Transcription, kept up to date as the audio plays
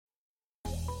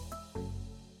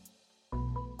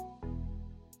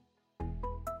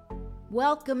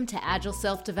Welcome to Agile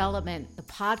Self-Development, the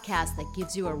podcast that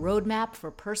gives you a roadmap for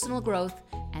personal growth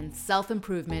and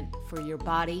self-improvement for your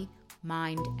body,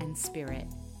 mind, and spirit.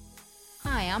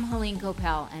 Hi, I'm Helene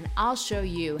Coppell, and I'll show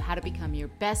you how to become your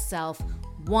best self,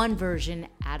 one version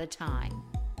at a time.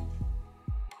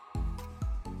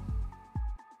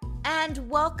 And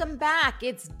welcome back.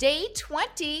 It's day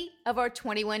 20 of our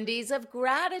 21 days of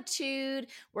gratitude,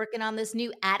 working on this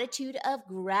new attitude of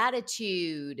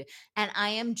gratitude. And I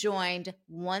am joined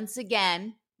once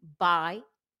again by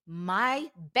my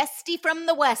bestie from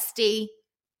the Westie,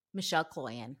 Michelle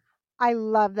Cloyan. I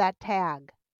love that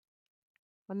tag.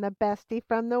 I'm the bestie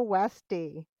from the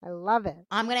Westie. I love it.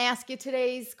 I'm going to ask you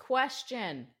today's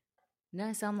question. Doesn't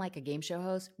I sound like a game show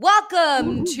host?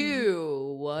 Welcome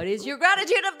to What is Your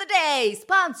Gratitude of the Day?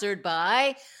 Sponsored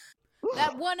by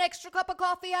that one extra cup of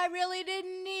coffee I really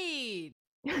didn't need.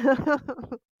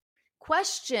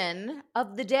 Question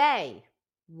of the day.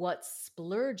 What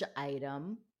splurge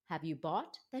item have you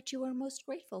bought that you are most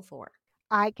grateful for?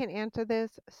 I can answer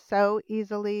this so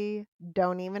easily.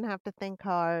 Don't even have to think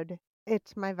hard.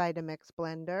 It's my Vitamix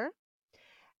blender.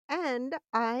 And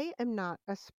I am not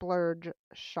a splurge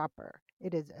shopper.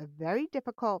 It is very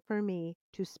difficult for me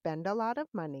to spend a lot of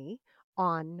money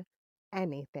on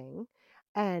anything.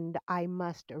 And I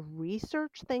must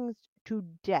research things to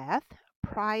death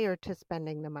prior to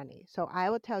spending the money. So I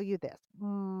will tell you this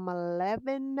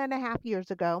 11 and a half years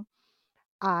ago,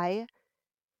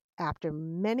 after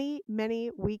many, many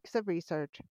weeks of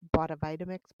research, bought a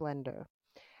Vitamix blender.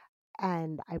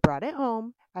 And I brought it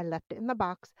home. I left it in the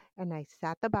box and I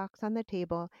sat the box on the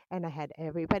table and I had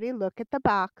everybody look at the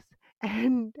box.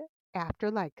 And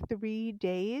after like 3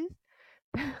 days,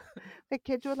 the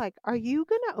kids were like, "Are you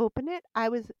going to open it?" I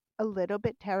was a little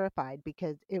bit terrified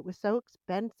because it was so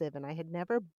expensive and I'd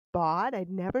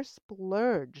never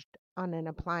splurged on an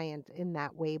appliance in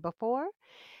that way before.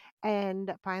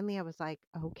 And finally, I was like,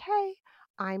 okay,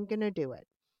 I'm going to do it.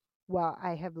 Well,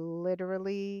 I have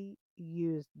literally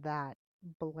used that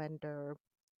blender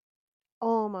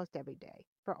almost every day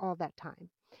for all that time.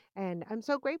 And I'm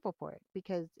so grateful for it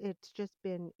because it's just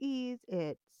been ease.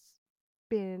 It's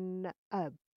been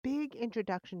a big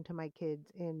introduction to my kids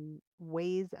in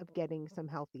ways of getting some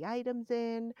healthy items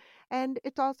in. And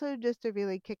it's also just a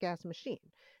really kick ass machine.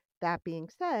 That being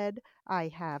said, I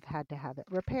have had to have it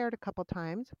repaired a couple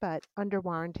times, but under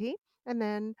warranty. And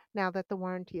then now that the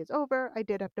warranty is over, I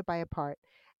did have to buy a part.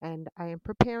 And I am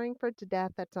preparing for its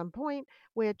death at some point,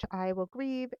 which I will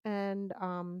grieve. And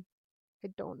I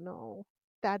don't know.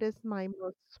 That is my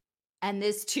most. And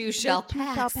this too shall This too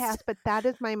shall pass, but that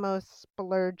is my most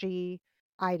splurgy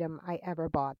item I ever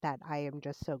bought that I am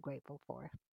just so grateful for.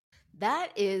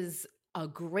 That is a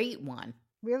great one.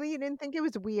 Really? You didn't think it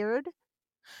was weird?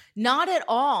 Not at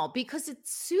all, because it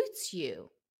suits you.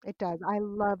 It does. I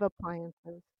love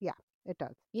appliances. Yeah, it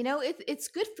does. You know, it's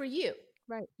good for you.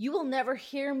 Right. You will never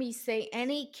hear me say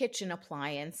any kitchen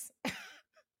appliance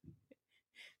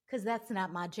because that's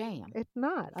not my jam. It's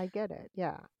not. I get it.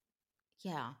 Yeah.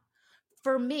 Yeah.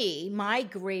 For me, my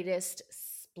greatest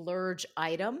splurge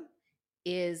item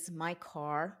is my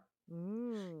car.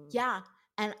 Yeah.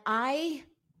 And I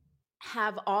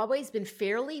have always been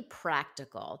fairly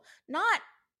practical, not,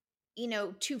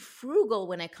 too frugal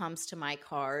when it comes to my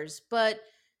cars, but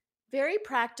very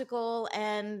practical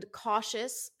and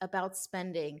cautious about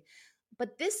spending.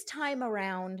 But this time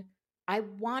around, I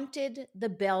wanted the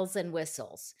bells and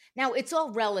whistles. Now, it's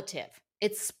all relative.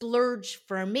 It's splurge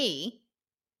for me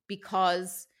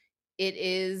because it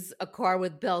is a car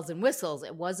with bells and whistles.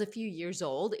 It was a few years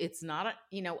old. It's not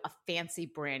a fancy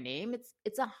brand name.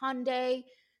 It's a Hyundai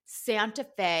Santa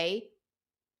Fe,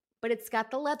 but it's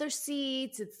got the leather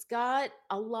seats. It's got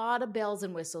a lot of bells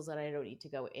and whistles that I don't need to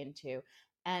go into.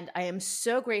 And I am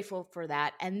so grateful for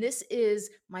that. And this is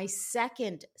my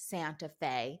second Santa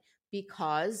Fe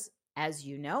because, as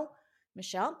you know,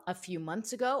 Michelle, a few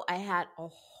months ago, I had a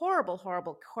horrible,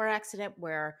 horrible car accident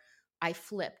where I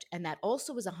flipped. And that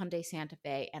also was a Hyundai Santa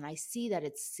Fe. And I see that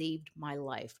it saved my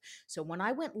life. So when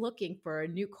I went looking for a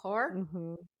new car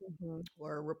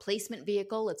or a replacement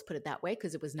vehicle, let's put it that way,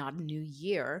 because it was not a new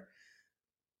year,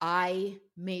 I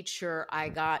made sure I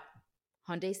got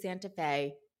Hyundai Santa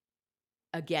Fe,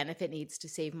 again, if it needs to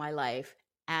save my life,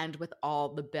 and with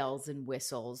all the bells and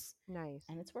whistles. Nice.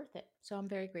 And it's worth it. So I'm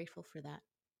very grateful for that.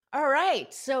 All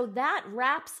right. So that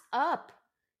wraps up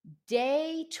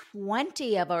day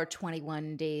 20 of our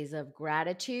 21 days of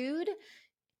gratitude.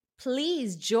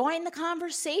 Please join the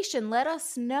conversation. Let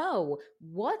us know,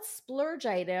 what splurge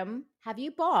item have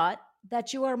you bought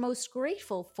that you are most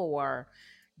grateful for?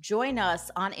 Join us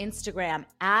on Instagram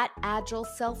at Agile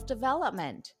Self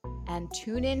Development and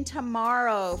tune in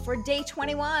tomorrow for day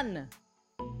 21.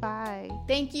 Bye.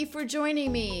 Thank you for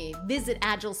joining me. Visit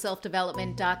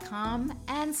agileselfdevelopment.com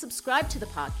and subscribe to the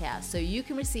podcast so you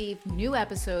can receive new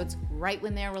episodes right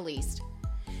when they're released.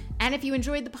 And if you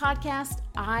enjoyed the podcast,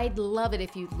 I'd love it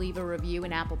if you'd leave a review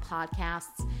in Apple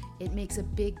Podcasts. It makes a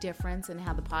big difference in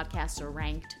how the podcasts are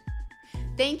ranked.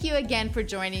 Thank you again for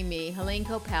joining me, Helene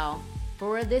Coppell,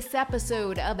 for this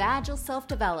episode of Agile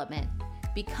Self-Development.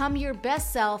 Become your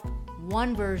best self,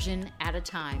 one version at a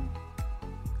time.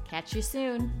 Catch you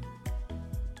soon.